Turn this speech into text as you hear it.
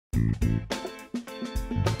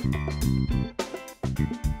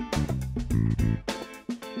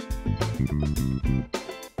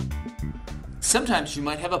Sometimes you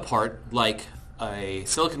might have a part like a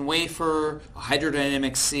silicon wafer, a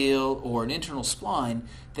hydrodynamic seal, or an internal spline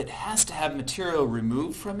that has to have material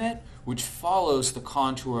removed from it which follows the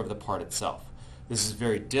contour of the part itself. This is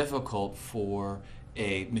very difficult for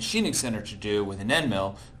a machining center to do with an end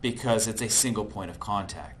mill because it's a single point of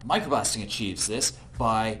contact. MicroBlasting achieves this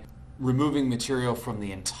by removing material from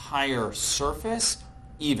the entire surface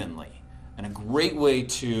evenly. And a great way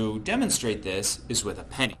to demonstrate this is with a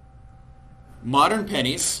penny. Modern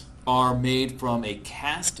pennies are made from a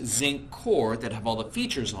cast zinc core that have all the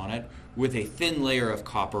features on it with a thin layer of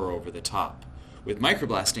copper over the top. With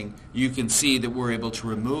microblasting, you can see that we're able to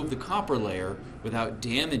remove the copper layer without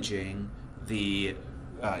damaging the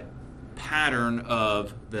pattern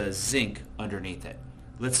of the zinc underneath it.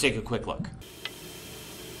 Let's take a quick look.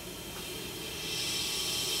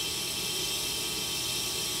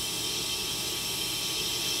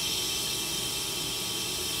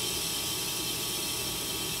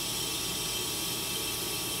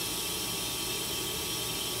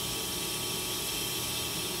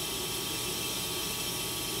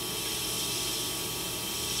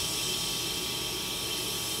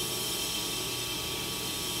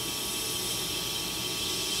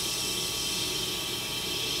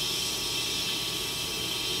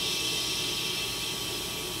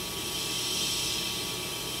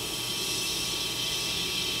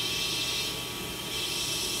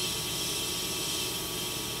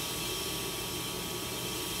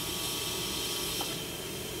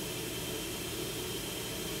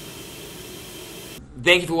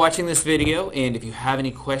 Thank you for watching this video, and if you have any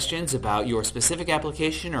questions about your specific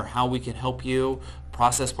application or how we can help you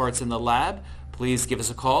process parts in the lab, please give us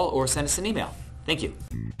a call or send us an email. Thank you.